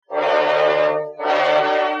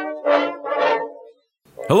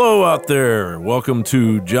Hello out there. Welcome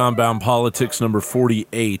to John Bound Politics number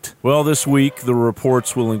 48. Well, this week the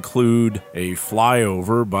reports will include a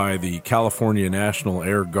flyover by the California National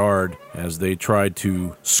Air Guard as they tried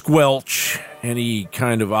to squelch any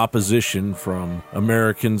kind of opposition from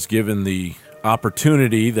Americans given the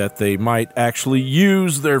opportunity that they might actually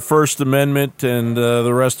use their First Amendment and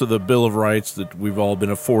the rest of the Bill of Rights that we've all been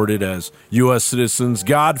afforded as U.S. citizens.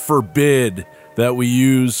 God forbid that we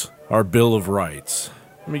use our Bill of Rights.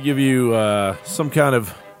 Let me give you some kind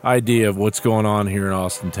of idea of what's going on here in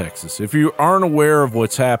Austin, Texas. If you aren't aware of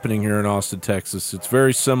what's happening here in Austin, Texas, it's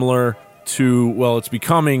very similar to, well, it's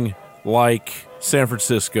becoming like San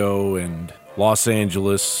Francisco and Los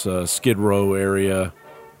Angeles, Skid Row area.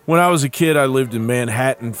 When I was a kid, I lived in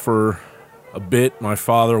Manhattan for a bit. My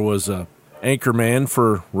father was an anchorman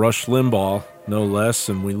for Rush Limbaugh, no less,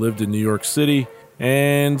 and we lived in New York City.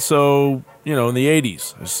 And so, in the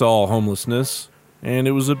 80s, I saw homelessness. And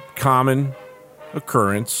it was a common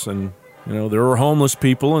occurrence, and, there were homeless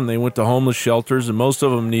people, and they went to homeless shelters, and most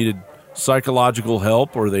of them needed psychological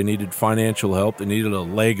help, or they needed financial help. They needed a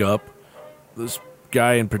leg up. This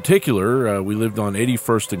guy in particular, we lived on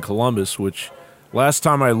 81st and Columbus, which last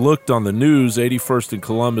time I looked on the news, 81st and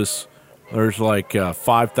Columbus, there's like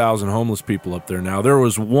 5,000 homeless people up there now. There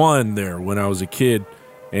was one there when I was a kid,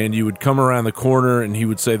 and you would come around the corner, and he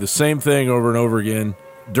would say the same thing over and over again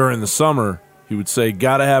during the summer. He would say,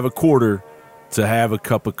 gotta have a quarter to have a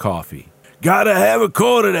cup of coffee. Gotta have a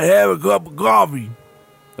quarter to have a cup of coffee.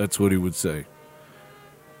 That's what he would say.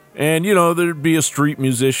 And, there'd be a street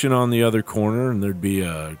musician on the other corner, and there'd be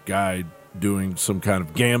a guy doing some kind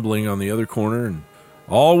of gambling on the other corner, and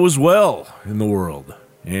all was well in the world.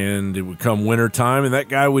 And it would come wintertime, and that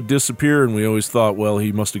guy would disappear, and we always thought, well,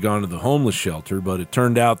 he must have gone to the homeless shelter, but it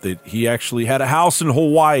turned out that he actually had a house in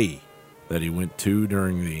Hawaii that he went to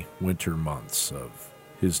during the winter months of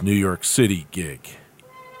his New York City gig.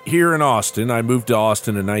 Here in Austin, I moved to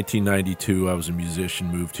Austin in 1992. I was a musician,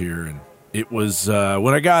 moved here, and it was,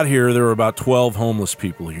 when I got here, there were about 12 homeless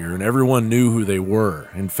people here, and everyone knew who they were.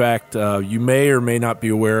 In fact, you may or may not be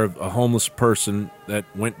aware of a homeless person that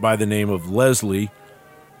went by the name of Leslie.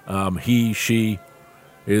 She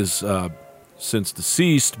is since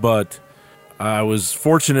deceased, but I was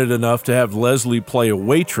fortunate enough to have Leslie play a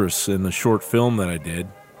waitress in the short film that I did.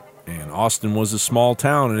 And Austin was a small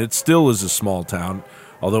town, and it still is a small town,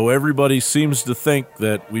 although everybody seems to think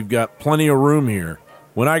that we've got plenty of room here.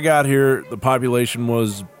 When I got here, the population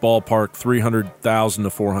was ballpark 300,000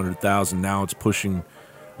 to 400,000. Now it's pushing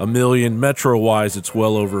 1 million. Metro-wise, it's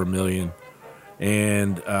well over 1 million.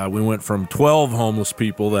 And we went from 12 homeless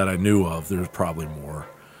people that I knew of. There's probably more.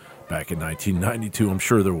 Back in 1992, I'm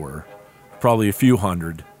sure there were. Probably a few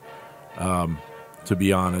hundred, to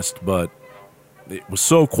be honest, but it was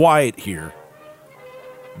so quiet here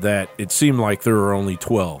that it seemed like there were only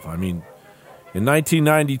 12. I mean, in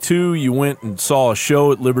 1992, you went and saw a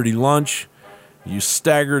show at Liberty Lunch. You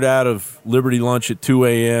staggered out of Liberty Lunch at 2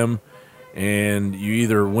 a.m., and you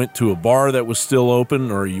either went to a bar that was still open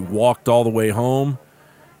or you walked all the way home,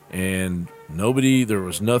 and there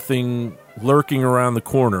was nothing lurking around the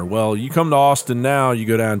corner. Well, you come to Austin now, you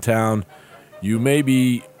go downtown, you may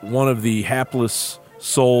be one of the hapless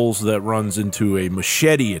souls that runs into a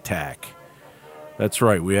machete attack. That's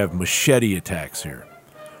right, we have machete attacks here.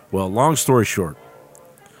 Well, long story short,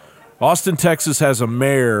 Austin, Texas has a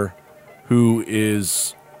mayor who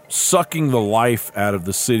is sucking the life out of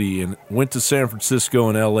the city and went to San Francisco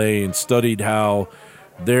and L.A. and studied how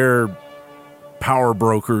their power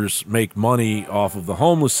brokers make money off of the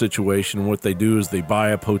homeless situation. What they do is they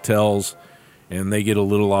buy up hotels and they get a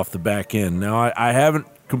little off the back end. Now, I haven't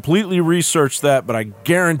completely researched that, but I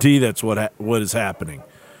guarantee that's what is happening.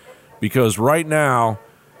 Because right now,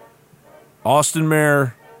 Austin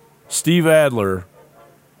Mayor Steve Adler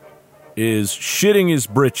is shitting his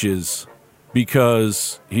britches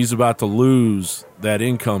because he's about to lose that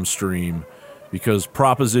income stream because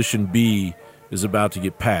Proposition B is about to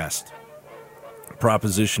get passed.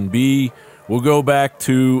 Proposition B will go back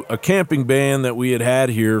to a camping ban that we had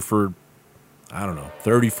here for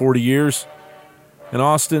 30, 40 years in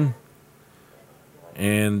Austin,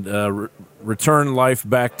 and return life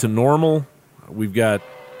back to normal. We've got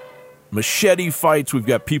machete fights. We've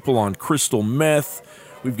got people on crystal meth.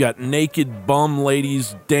 We've got naked bum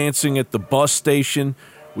ladies dancing at the bus station.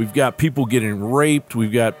 We've got people getting raped.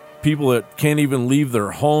 We've got people that can't even leave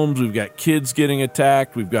their homes. We've got kids getting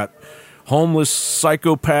attacked. We've got homeless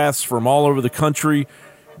psychopaths from all over the country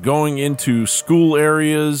going into school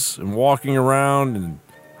areas and walking around and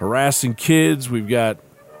harassing kids. We've got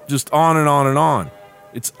just on and on and on.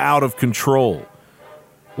 It's out of control.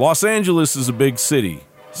 Los Angeles is a big city.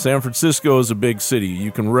 San Francisco is a big city. You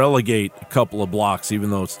can relegate a couple of blocks,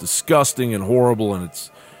 even though it's disgusting and horrible and it's,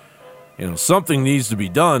 something needs to be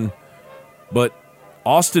done. But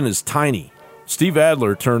Austin is tiny. Steve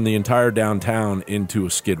Adler turned the entire downtown into a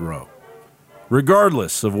Skid Row.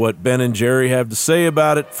 Regardless of what Ben and Jerry have to say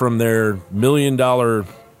about it from their multi-million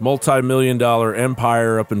dollar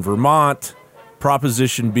empire up in Vermont,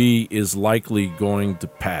 Proposition B is likely going to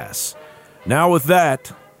pass. Now with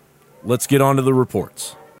that, let's get on to the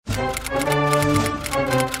reports.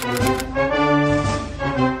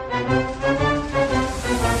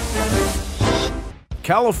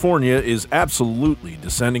 California is absolutely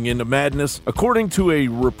descending into madness. According to a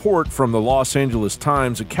report from the Los Angeles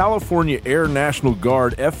Times, a California Air National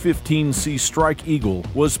Guard F-15C Strike Eagle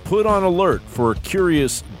was put on alert for a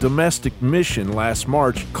curious domestic mission last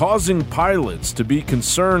March, causing pilots to be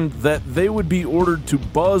concerned that they would be ordered to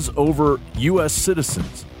buzz over U.S.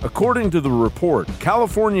 citizens. According to the report,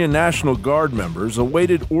 California National Guard members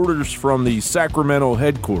awaited orders from the Sacramento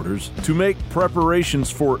headquarters to make preparations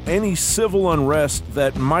for any civil unrest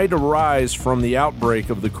that might arise from the outbreak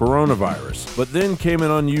of the coronavirus. But then came an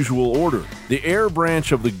unusual order. The air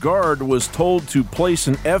branch of the Guard was told to place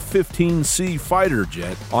an F-15C fighter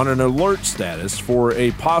jet on an alert status for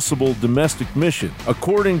a possible domestic mission,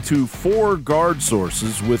 according to 4 Guard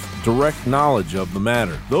sources with direct knowledge of the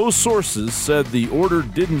matter. Those sources said the order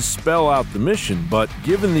didn't spell out the mission, but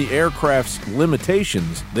given the aircraft's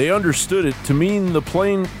limitations, they understood it to mean the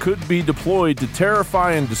plane could be deployed to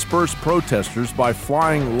terrify and disperse protesters by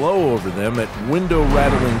flying low over them at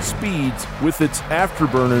window-rattling speeds with its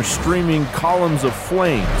afterburners streaming columns of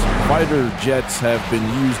flames. Fighter jets have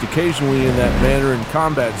been used occasionally in that manner in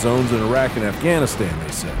combat zones in Iraq and Afghanistan,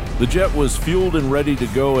 they said. The jet was fueled and ready to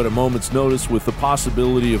go at a moment's notice, with the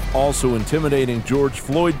possibility of also intimidating George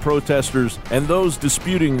Floyd protesters and those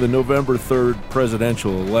disputing the November 3rd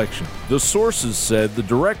presidential election. The sources said the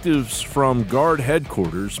directives from Guard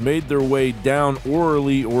headquarters made their way down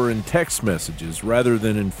orally or in text messages rather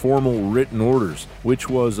than in formal written orders, which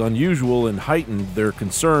was unusual and heightened their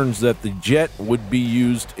concerns that the jet would be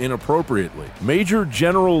used inappropriately. Major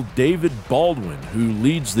General David Baldwin, who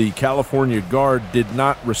leads the California Guard, did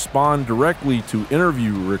not respond directly to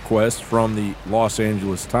interview requests from the Los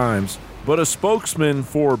Angeles Times, but a spokesman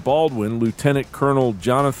for Baldwin, Lieutenant Colonel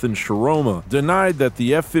Jonathan Sharoma, denied that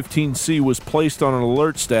the F-15C was placed on an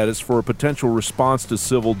alert status for a potential response to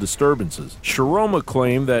civil disturbances. Sharoma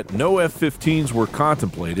claimed that no F-15s were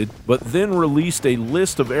contemplated, but then released a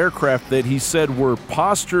list of aircraft that he said were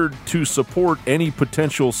postured to support any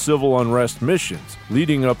potential civil unrest missions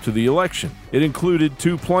leading up to the election. It included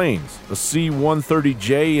 2 planes, a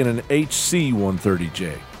C-130J and an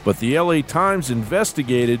HC-130J. But the LA Times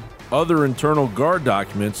investigated other internal Guard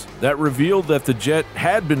documents that revealed that the jet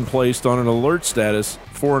had been placed on an alert status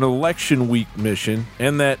for an election week mission,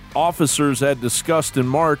 and that officers had discussed in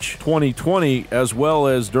March 2020 as well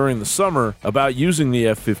as during the summer about using the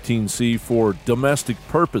F-15C for domestic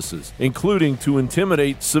purposes, including to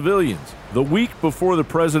intimidate civilians. The week before the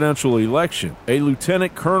presidential election, a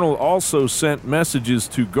lieutenant colonel also sent messages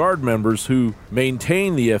to Guard members who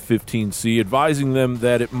maintain the F-15C, advising them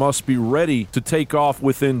that it must be ready to take off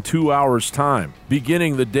within 2 hours' time,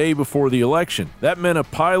 beginning the day before the election. That meant a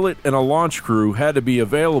pilot and a launch crew had to be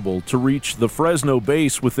available to reach the Fresno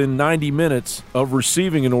base within 90 minutes of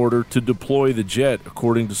receiving an order to deploy the jet,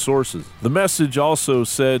 according to sources. The message also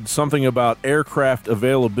said something about aircraft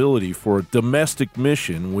availability for a domestic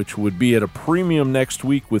mission, which would be at a premium next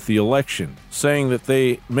week with the election, saying that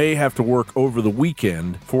they may have to work over the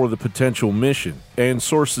weekend for the potential mission. And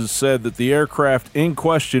sources said that the aircraft in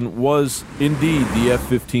question was indeed the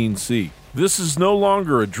F-15C. This is no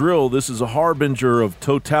longer a drill. This is a harbinger of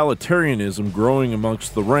totalitarianism growing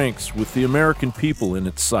amongst the ranks, with the American people in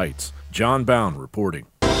its sights. John Bound reporting.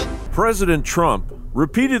 President Trump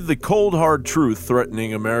repeated the cold, hard truth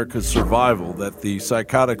threatening America's survival, that the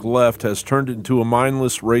psychotic left has turned into a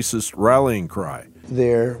mindless, racist rallying cry.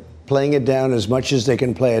 They're playing it down as much as they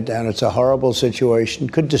can play it down. It's a horrible situation,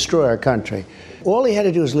 could destroy our country. All he had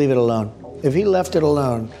to do was leave it alone. If he left it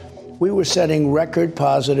alone, we were setting record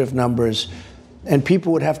positive numbers, and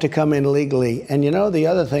people would have to come in legally. And the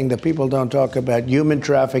other thing that people don't talk about, human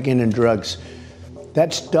trafficking and drugs.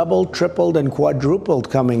 That's doubled, tripled, and quadrupled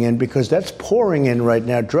coming in, because that's pouring in right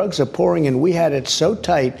now. Drugs are pouring in. We had it so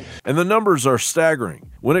tight. And the numbers are staggering.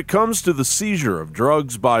 When it comes to the seizure of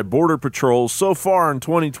drugs by Border Patrol so far in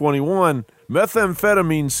 2021,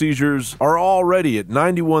 Methamphetamine seizures are already at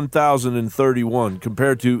 91,031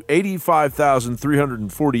 compared to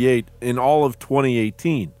 85,348 in all of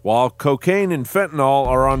 2018, while cocaine and fentanyl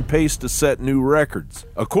are on pace to set new records.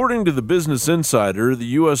 According to the Business Insider, the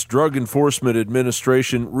U.S. Drug Enforcement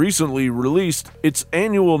Administration recently released its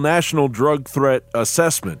annual National Drug Threat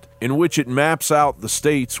Assessment, in which it maps out the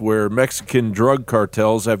states where Mexican drug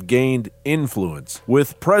cartels have gained influence,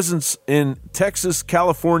 with presence in Texas,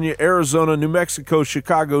 California, Arizona, New Mexico,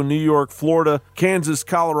 Chicago, New York, Florida, Kansas,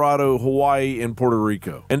 Colorado, Hawaii, and Puerto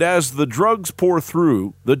Rico. And as the drugs pour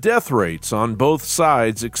through, the death rates on both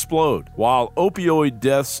sides explode. While opioid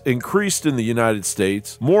deaths increased in the United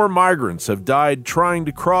States, more migrants have died trying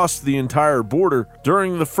to cross the entire border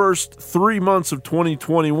during the first 3 months of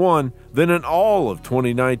 2021 than in all of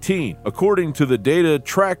 2019, according to the data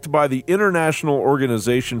tracked by the International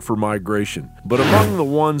Organization for Migration. But among the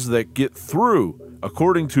ones that get through,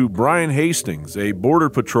 according to Brian Hastings, a Border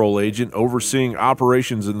Patrol agent overseeing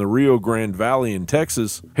operations in the Rio Grande Valley in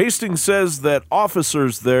Texas, Hastings says that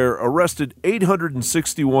officers there arrested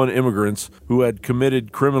 861 immigrants who had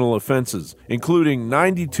committed criminal offenses, including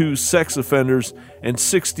 92 sex offenders and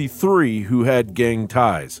 63 who had gang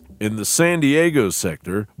ties. In the San Diego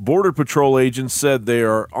sector, Border Patrol agents said they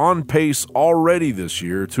are on pace already this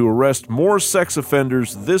year to arrest more sex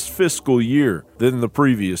offenders this fiscal year than the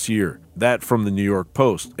previous year. That from the New York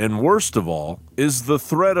Post. And worst of all is the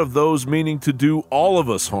threat of those meaning to do all of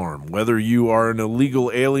us harm, whether you are an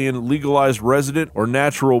illegal alien, legalized resident, or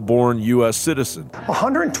natural-born U.S. citizen.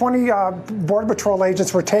 120 Border Patrol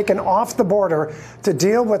agents were taken off the border to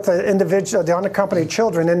deal with the unaccompanied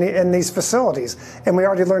children in these facilities. And we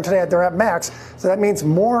already learned today that they're at max. So that means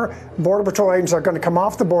more Border Patrol agents are going to come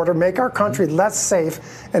off the border, make our country less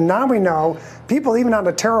safe. And now we know people even on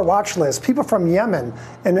the terror watch list, people from Yemen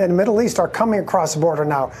and the Middle East are coming across the border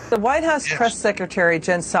now. The White House Press Secretary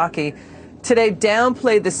Jen Psaki today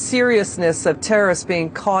downplayed the seriousness of terrorists being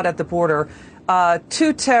caught at the border.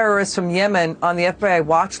 2 terrorists from Yemen on the FBI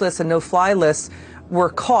watch list and no-fly list were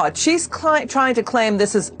caught. She's trying to claim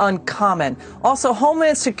this is uncommon. Also,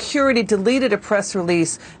 Homeland Security deleted a press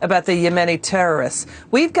release about the Yemeni terrorists.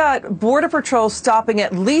 We've got Border Patrol stopping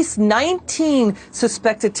at least 19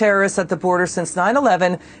 suspected terrorists at the border since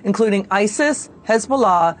 9/11, including ISIS,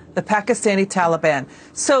 Hezbollah, the Pakistani Taliban.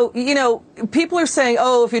 So, you know, people are saying,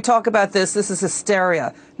 oh, if you talk about this is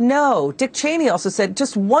hysteria. No, Dick Cheney also said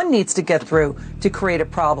just one needs to get through to create a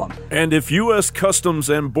problem. And if U.S. Customs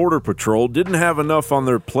and Border Patrol didn't have enough on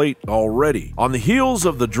their plate already, on the heels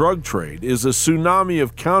of the drug trade is a tsunami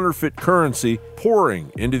of counterfeit currency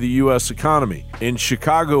pouring into the U.S. economy. In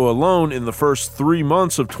Chicago alone, in the first 3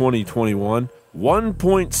 months of 2021,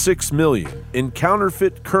 $1.6 million in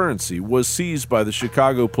counterfeit currency was seized by the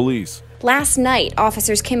Chicago police. Last night,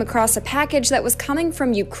 officers came across a package that was coming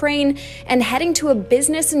from Ukraine and heading to a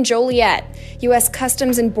business in Joliet. U.S.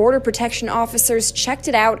 Customs and Border Protection officers checked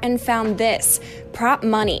it out and found this: prop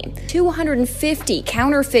money. 250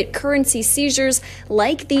 counterfeit currency seizures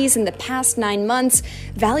like these in the past 9 months,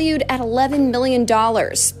 valued at $11 million.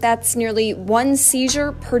 That's nearly 1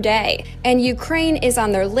 seizure per day. And Ukraine is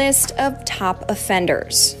on their list of top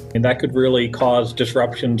offenders. And that could really cause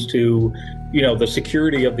disruptions to the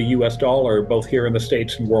security of the U.S. dollar, both here in the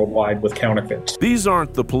States and worldwide, with counterfeits. These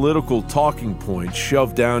aren't the political talking points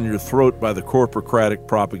shoved down your throat by the corporocratic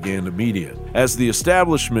propaganda media. As the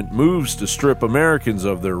establishment moves to strip Americans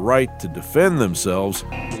of their right to defend themselves,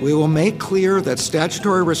 we will make clear that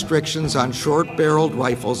statutory restrictions on short-barreled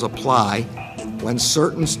rifles apply when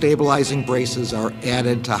certain stabilizing braces are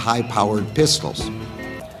added to high-powered pistols.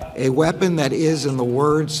 A weapon that is, in the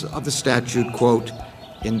words of the statute, quote,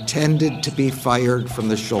 intended to be fired from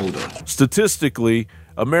the shoulder. Statistically,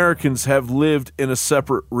 Americans have lived in a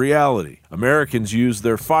separate reality. Americans use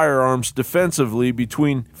their firearms defensively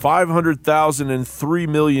between 500,000 and 3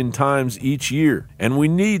 million times each year, and we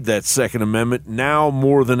need that Second Amendment now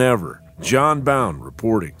more than ever. John Bound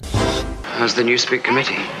reporting. How's the Newspeak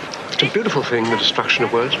committee? It's a beautiful thing, the destruction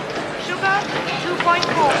of words. Sugar,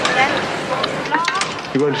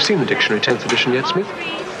 2.4%. You won't have seen the dictionary, 10th edition yet, Smith?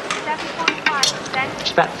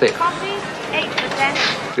 It's that thick. Coffee,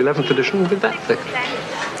 8%. The 11th edition will be that thick.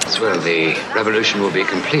 Well, the revolution will be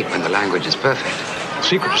complete when the language is perfect. The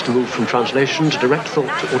secret is to move from translation to direct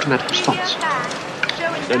thought to automatic response.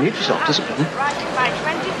 No need for self-discipline.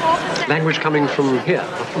 Language coming from here,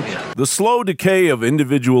 not from here. The slow decay of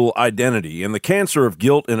individual identity and the cancer of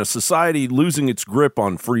guilt in a society losing its grip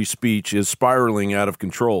on free speech is spiraling out of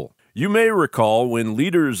control. You may recall when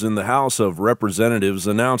leaders in the House of Representatives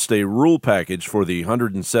announced a rule package for the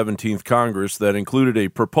 117th Congress that included a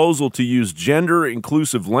proposal to use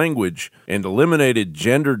gender-inclusive language and eliminated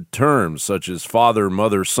gendered terms such as father,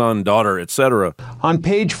 mother, son, daughter, etc. On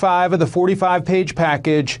page 5 of the 45-page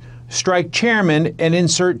package, strike chairman and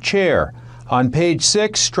insert chair. On page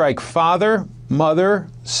 6, strike father, mother,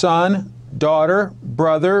 son, daughter,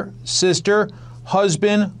 brother, sister,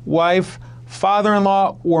 husband, wife,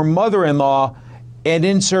 father-in-law or mother-in-law, and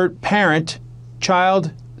insert parent,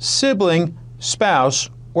 child, sibling, spouse,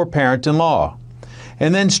 or parent-in-law.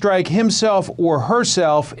 And then strike himself or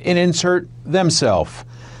herself and insert themself.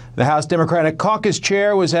 The House Democratic Caucus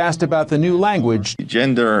chair was asked about the new language.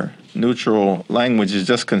 Gender-neutral language is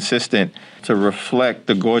just consistent to reflect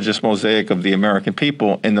the gorgeous mosaic of the American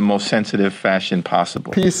people in the most sensitive fashion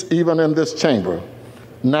possible. Peace even in this chamber,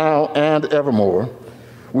 now and evermore.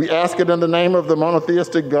 We ask it in the name of the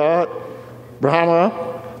monotheistic God,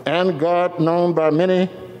 Brahma, and God known by many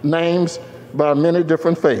names, by many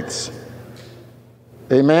different faiths.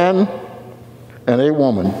 A man and a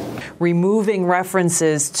woman. Removing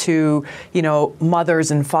references to,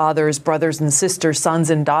 mothers and fathers, brothers and sisters, sons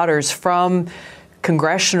and daughters from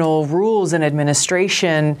congressional rules and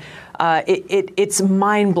administration, it's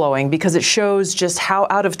mind-blowing because it shows just how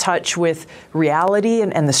out of touch with reality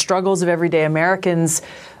and the struggles of everyday Americans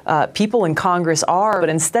people in Congress are. But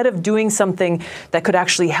instead of doing something that could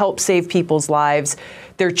actually help save people's lives,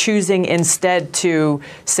 they're choosing instead to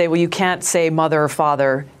say, well, you can't say mother or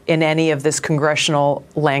father in any of this congressional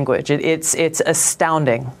language. It's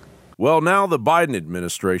astounding. Well, now the Biden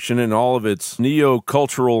administration, in all of its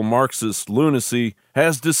neo-cultural Marxist lunacy,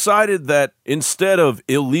 has decided that instead of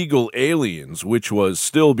illegal aliens, which was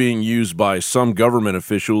still being used by some government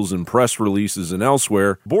officials in press releases and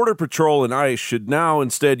elsewhere, Border Patrol and ICE should now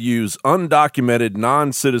instead use undocumented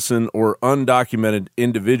non-citizen or undocumented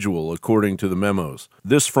individual, according to the memos.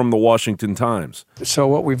 This from the Washington Times. So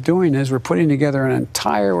what we're doing is we're putting together an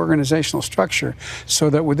entire organizational structure so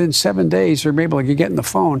that within 7 days they're able to get in the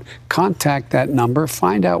phone, contact that number,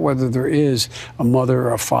 find out whether there is a mother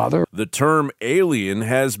or a father. The term alien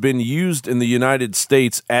has been used in the United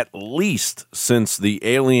States at least since the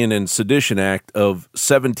Alien and Sedition Act of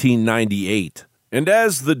 1798. And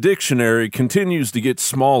as the dictionary continues to get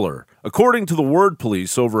smaller, according to the word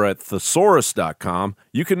police over at thesaurus.com,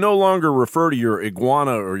 you can no longer refer to your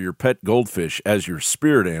iguana or your pet goldfish as your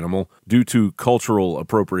spirit animal due to cultural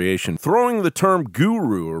appropriation. Throwing the term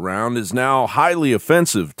guru around is now highly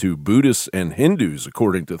offensive to Buddhists and Hindus,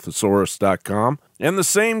 according to thesaurus.com. And the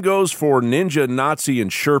same goes for ninja, Nazi,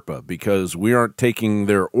 and Sherpa, because we aren't taking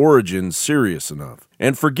their origins serious enough.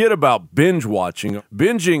 And forget about binge watching.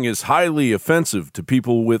 Binging is highly offensive to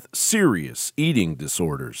people with serious eating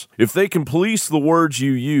disorders. If they can police the words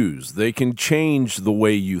you use, they can change the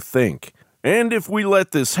way you think. And if we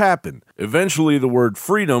let this happen, eventually the word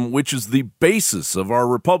freedom, which is the basis of our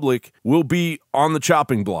republic, will be on the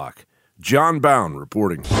chopping block. John Bound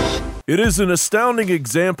reporting. It is an astounding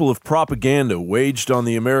example of propaganda waged on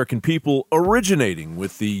the American people, originating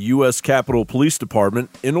with the U.S. Capitol Police Department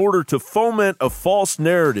in order to foment a false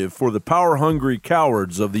narrative for the power-hungry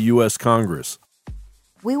cowards of the U.S. Congress.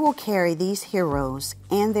 We will carry these heroes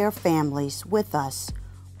and their families with us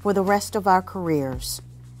for the rest of our careers.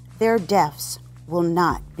 Their deaths will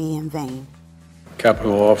not be in vain.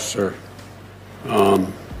 Capitol Officer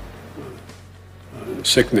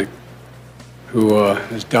Sicknick, who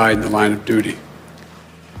has died in the line of duty.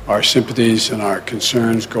 Our sympathies and our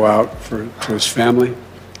concerns go out to his family,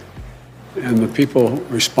 and the people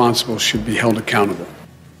responsible should be held accountable.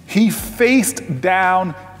 He faced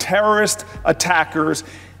down terrorist attackers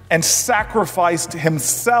and sacrificed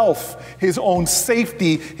himself, his own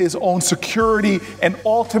safety, his own security, and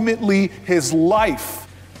ultimately his life.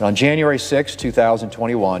 On January 6,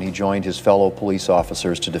 2021, he joined his fellow police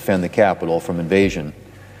officers to defend the Capitol from invasion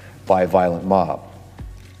by a violent mob.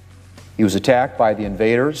 He was attacked by the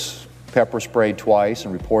invaders, pepper sprayed twice,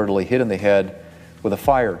 and reportedly hit in the head with a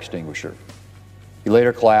fire extinguisher. He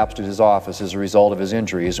later collapsed at his office as a result of his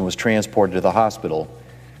injuries and was transported to the hospital,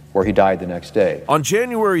 where he died the next day. On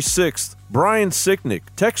January 6th, Brian Sicknick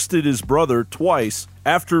texted his brother twice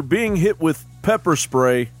after being hit with pepper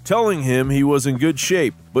spray telling him he was in good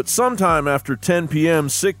shape. But sometime after 10 p.m.,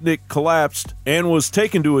 Sicknick collapsed and was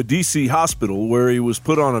taken to a D.C. hospital where he was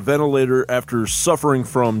put on a ventilator after suffering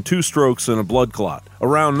from 2 strokes and a blood clot.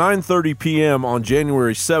 Around 9:30 p.m. on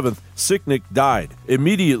January 7th, Sicknick died.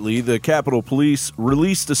 Immediately, the Capitol Police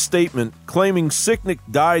released a statement claiming Sicknick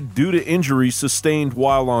died due to injuries sustained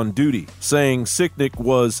while on duty, saying Sicknick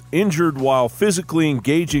was injured while physically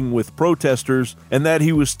engaging with protesters and that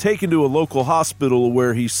he was taken to a local hospital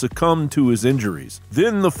where he succumbed to his injuries.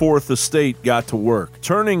 Then the Fourth Estate got to work,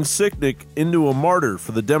 turning Sicknick into a martyr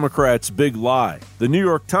for the Democrats' big lie. The New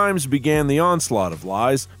York Times began the onslaught of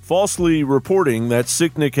lies, falsely reporting that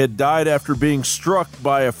Sicknick had died after being struck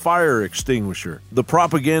by a fire extinguisher. The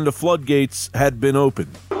propaganda floodgates had been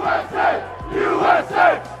opened. USA!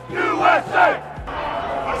 USA! USA!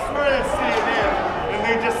 I swear that's CNN, and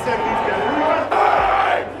they just said these guys.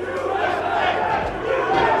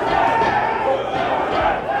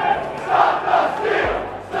 Stop the steal!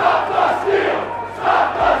 Stop the steal! Stop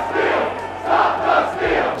the steal! Stop the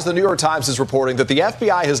steal! The New York Times is reporting that the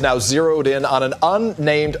FBI has now zeroed in on an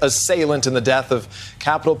unnamed assailant in the death of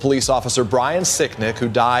Capitol Police Officer Brian Sicknick, who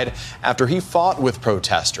died after he fought with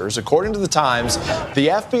protesters. According to the Times, the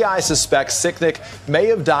FBI suspects Sicknick may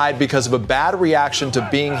have died because of a bad reaction to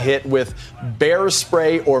being hit with bear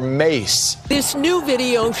spray or mace. This new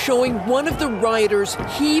video showing one of the rioters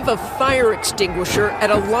heave a fire extinguisher at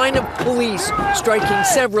a line of police, striking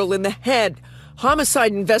several in the head.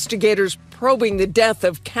 Homicide investigators probing the death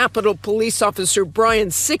of Capitol Police Officer Brian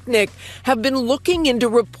Sicknick have been looking into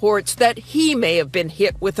reports that he may have been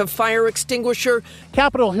hit with a fire extinguisher.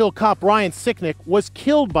 Capitol Hill cop Brian Sicknick was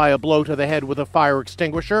killed by a blow to the head with a fire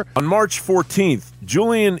extinguisher. On March 14th,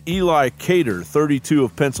 Julian Eli Cater, 32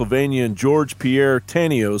 of Pennsylvania, and George Pierre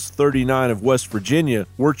Tanios, 39 of West Virginia,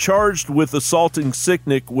 were charged with assaulting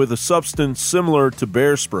Sicknick with a substance similar to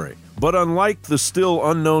bear spray. But unlike the still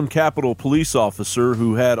unknown Capitol Police officer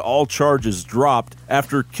who had all charges dropped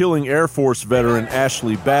after killing Air Force veteran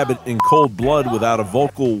Ashley Babbitt in cold blood without a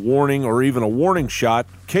vocal warning or even a warning shot,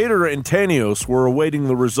 Cater and Tanios were awaiting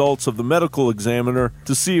the results of the medical examiner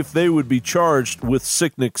to see if they would be charged with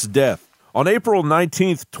Sicknick's death. On April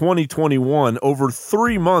 19, 2021, over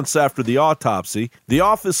 3 months after the autopsy, the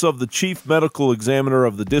Office of the Chief Medical Examiner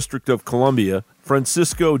of the District of Columbia,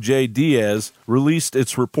 Francisco J. Diaz, released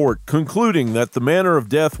its report, concluding that the manner of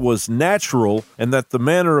death was natural and that the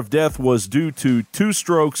manner of death was due to 2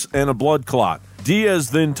 strokes and a blood clot.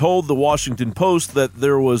 Diaz then told the Washington Post that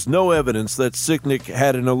there was no evidence that Sicknick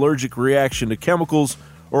had an allergic reaction to chemicals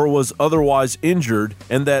or was otherwise injured,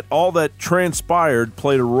 and that all that transpired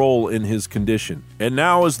played a role in his condition. And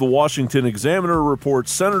now, as the Washington Examiner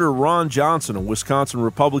reports, Senator Ron Johnson, a Wisconsin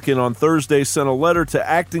Republican, on Thursday sent a letter to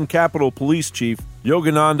acting Capitol Police Chief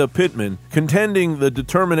Yogananda Pittman, contending the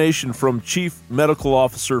determination from Chief Medical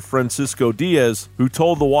Officer Francisco Diaz, who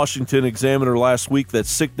told the Washington Examiner last week that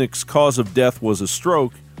Sicknick's cause of death was a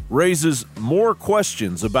stroke, raises more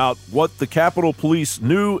questions about what the Capitol Police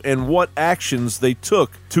knew and what actions they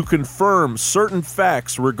took to confirm certain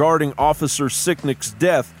facts regarding Officer Sicknick's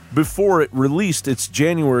death before it released its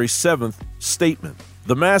January 7th statement.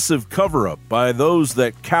 The massive cover-up by those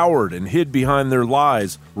that cowered and hid behind their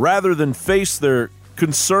lies rather than face their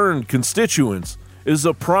concerned constituents is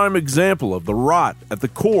a prime example of the rot at the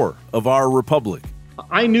core of our republic.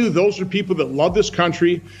 I knew those are people that love this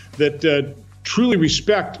country, that truly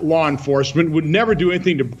respect law enforcement, would never do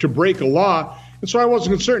anything to break a law, and so I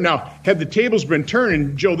wasn't concerned. Now, had the tables been turned,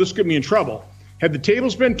 and Joe, this got me in trouble, had the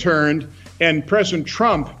tables been turned and President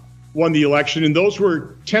Trump won the election, and those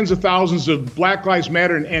were tens of thousands of Black Lives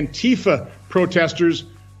Matter and Antifa protesters,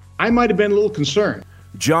 I might have been a little concerned.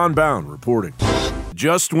 John Bound reporting.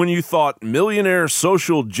 Just when you thought millionaire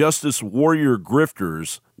social justice warrior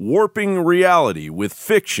grifters warping reality with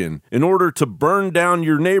fiction in order to burn down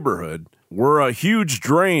your neighborhood were a huge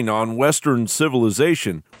drain on Western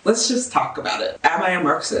civilization. Let's just talk about it. Am I a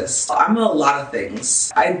Marxist? I'm a lot of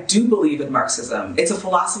things. I do believe in Marxism. It's a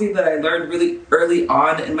philosophy that I learned really early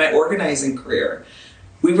on in my organizing career.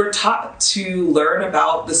 We were taught to learn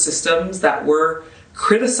about the systems that were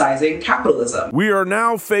criticizing capitalism. We are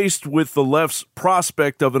now faced with the left's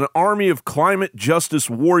prospect of an army of climate justice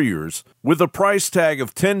warriors with a price tag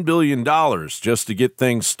of $10 billion just to get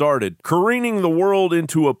things started, careening the world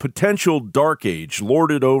into a potential dark age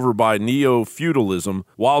lorded over by neo-feudalism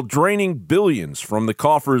while draining billions from the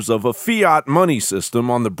coffers of a fiat money system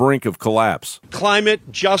on the brink of collapse.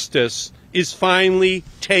 Climate justice is finally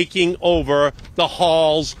taking over the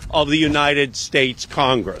halls of the United States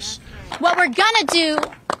Congress. What we're gonna do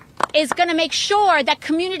is going to make sure that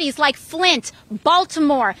communities like Flint,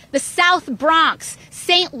 Baltimore, the South Bronx,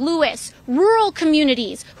 St. Louis, rural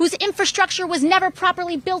communities whose infrastructure was never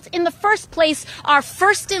properly built in the first place are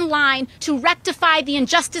first in line to rectify the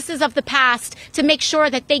injustices of the past, to make sure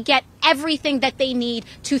that they get everything that they need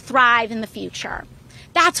to thrive in the future.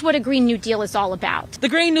 That's what a Green New Deal is all about. The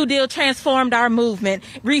Green New Deal transformed our movement,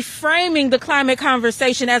 reframing the climate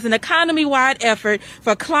conversation as an economy-wide effort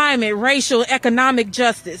for climate, racial, economic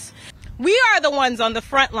justice. We are the ones on the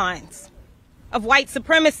front lines of white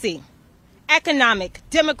supremacy, economic,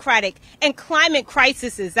 democratic, and climate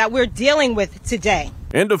crises that we're dealing with today.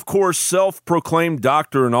 And, of course, self-proclaimed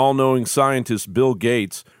doctor and all-knowing scientist Bill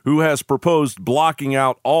Gates, who has proposed blocking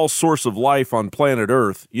out all source of life on planet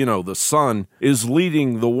Earth, the sun, is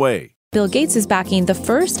leading the way. Bill Gates is backing the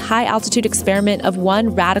first high-altitude experiment of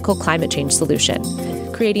one radical climate change solution,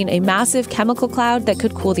 creating a massive chemical cloud that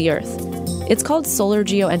could cool the Earth. It's called solar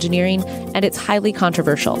geoengineering, and it's highly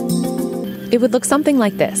controversial. It would look something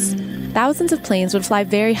like this. Thousands of planes would fly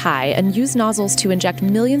very high and use nozzles to inject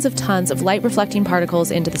millions of tons of light-reflecting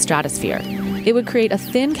particles into the stratosphere. It would create a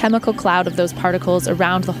thin chemical cloud of those particles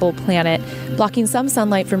around the whole planet, blocking some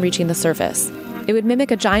sunlight from reaching the surface. It would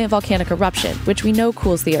mimic a giant volcanic eruption, which we know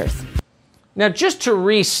cools the Earth. Now, just to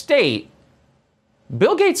restate,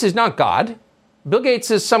 Bill Gates is not God. Bill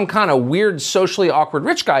Gates is some kind of weird, socially awkward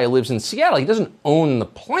rich guy who lives in Seattle. He doesn't own the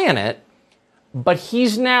planet. But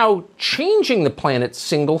he's now changing the planet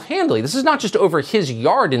single-handedly. This is not just over his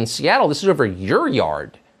yard in Seattle. This is over your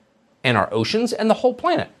yard and our oceans and the whole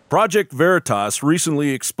planet. Project Veritas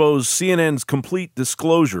recently exposed CNN's complete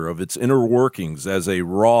disclosure of its inner workings as a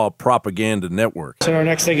raw propaganda network. So our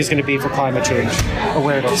next thing is going to be for climate change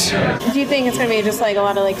awareness. Do you think it's going to be just like a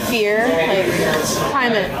lot of fear,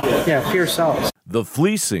 climate? Yeah, fear sells. The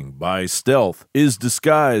fleecing by stealth is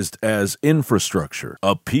disguised as infrastructure,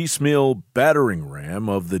 a piecemeal battering ram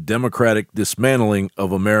of the democratic dismantling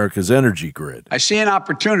of America's energy grid. I see an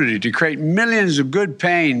opportunity to create millions of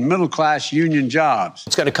good-paying, middle-class union jobs.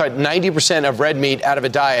 It's going to cut 90% of red meat out of a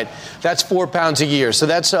diet. That's 4 pounds a year, so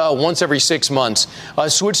that's once every 6 months.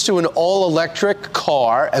 Switch to an all-electric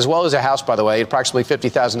car, as well as a house, by the way, approximately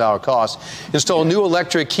 $50,000 cost. Install new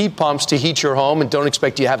electric heat pumps to heat your home, and don't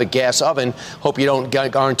expect you to have a gas oven. Hope you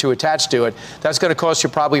aren't too attached to it. That's going to cost you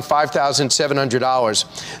probably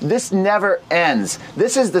 $5,700. This never ends.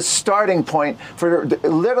 This is the starting point for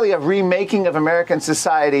literally a remaking of American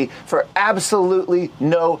society for absolutely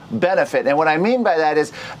no benefit. And what I mean by that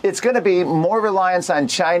is it's going to be more reliance on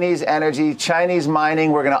Chinese energy, Chinese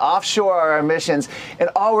mining. We're going to offshore our emissions, and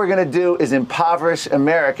all we're going to do is impoverish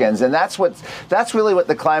Americans. And that's really what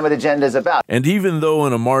the climate agenda is about. And even though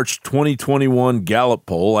in a March 2021 Gallup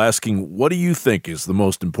poll asking, what do you think is the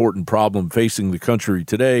most important problem facing the country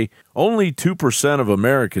today, only 2% of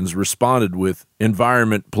Americans responded with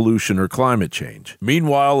environment, pollution, or climate change.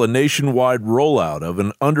 Meanwhile, a nationwide rollout of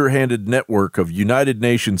an underhanded network of United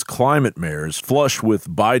Nations climate mayors flush with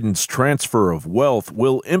Biden's transfer of wealth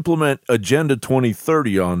will implement Agenda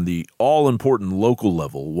 2030 on the all-important local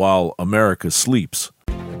level while America sleeps.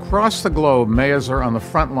 Across the globe, mayors are on the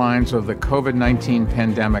front lines of the COVID-19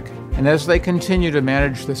 pandemic, and as they continue to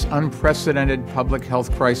manage this unprecedented public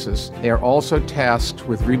health crisis, they are also tasked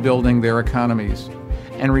with rebuilding their economies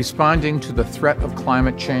and responding to the threat of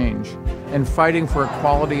climate change and fighting for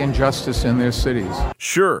equality and justice in their cities.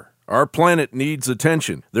 Sure, our planet needs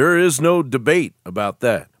attention. There is no debate about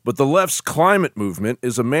that. But the left's climate movement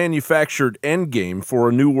is a manufactured endgame for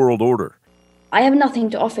a new world order. I have nothing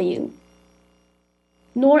to offer you.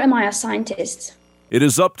 Nor am I a scientist. It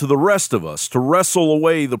is up to the rest of us to wrestle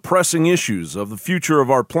away the pressing issues of the future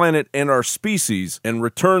of our planet and our species and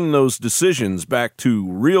return those decisions back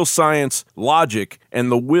to real science, logic,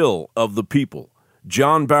 and the will of the people.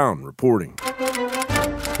 John Bowne reporting.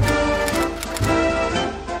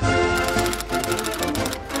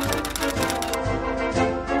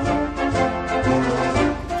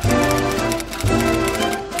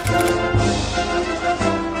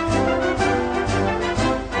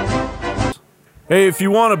 Hey, if you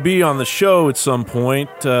want to be on the show at some point,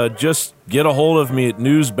 just get a hold of me at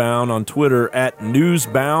Newsbound on Twitter at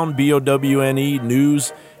Newsbound, B-O-W-N-E,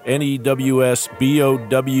 News,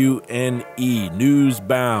 N-E-W-S-B-O-W-N-E,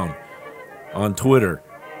 Newsbound on Twitter.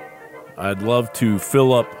 I'd love to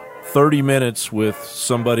fill up 30 minutes with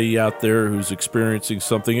somebody out there who's experiencing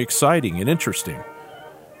something exciting and interesting,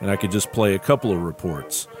 and I could just play a couple of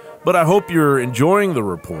reports. But I hope you're enjoying the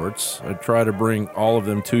reports. I try to bring all of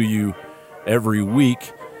them to you every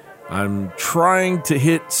week. I'm trying to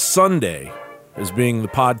hit Sunday as being the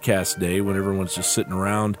podcast day when everyone's just sitting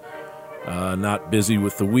around, not busy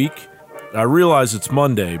with the week. I realize it's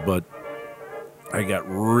Monday, but I got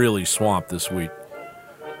really swamped this week.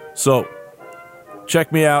 So,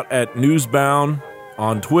 check me out at Newsbound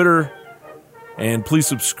on Twitter, and please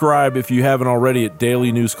subscribe if you haven't already at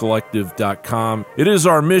dailynewscollective.com. It is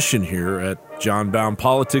our mission here at John Bound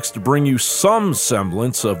Politics to bring you some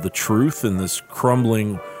semblance of the truth in this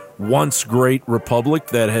crumbling, once great republic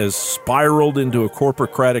that has spiraled into a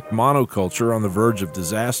corporocratic monoculture on the verge of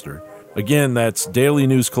disaster. Again, that's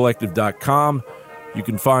dailynewscollective.com. You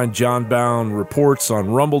can find John Bound Reports on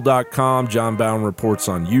rumble.com, John Bound Reports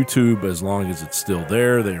on YouTube, as long as it's still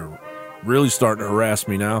there. They're really starting to harass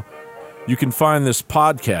me now. You can find this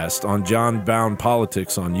podcast on John Bound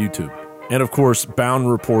Politics on YouTube. And, of course, Bound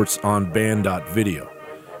Reports on band.video.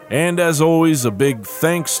 And, as always, a big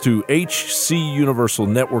thanks to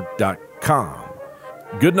HCUniversalNetwork.com.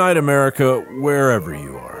 Good night, America, wherever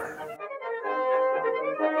you are.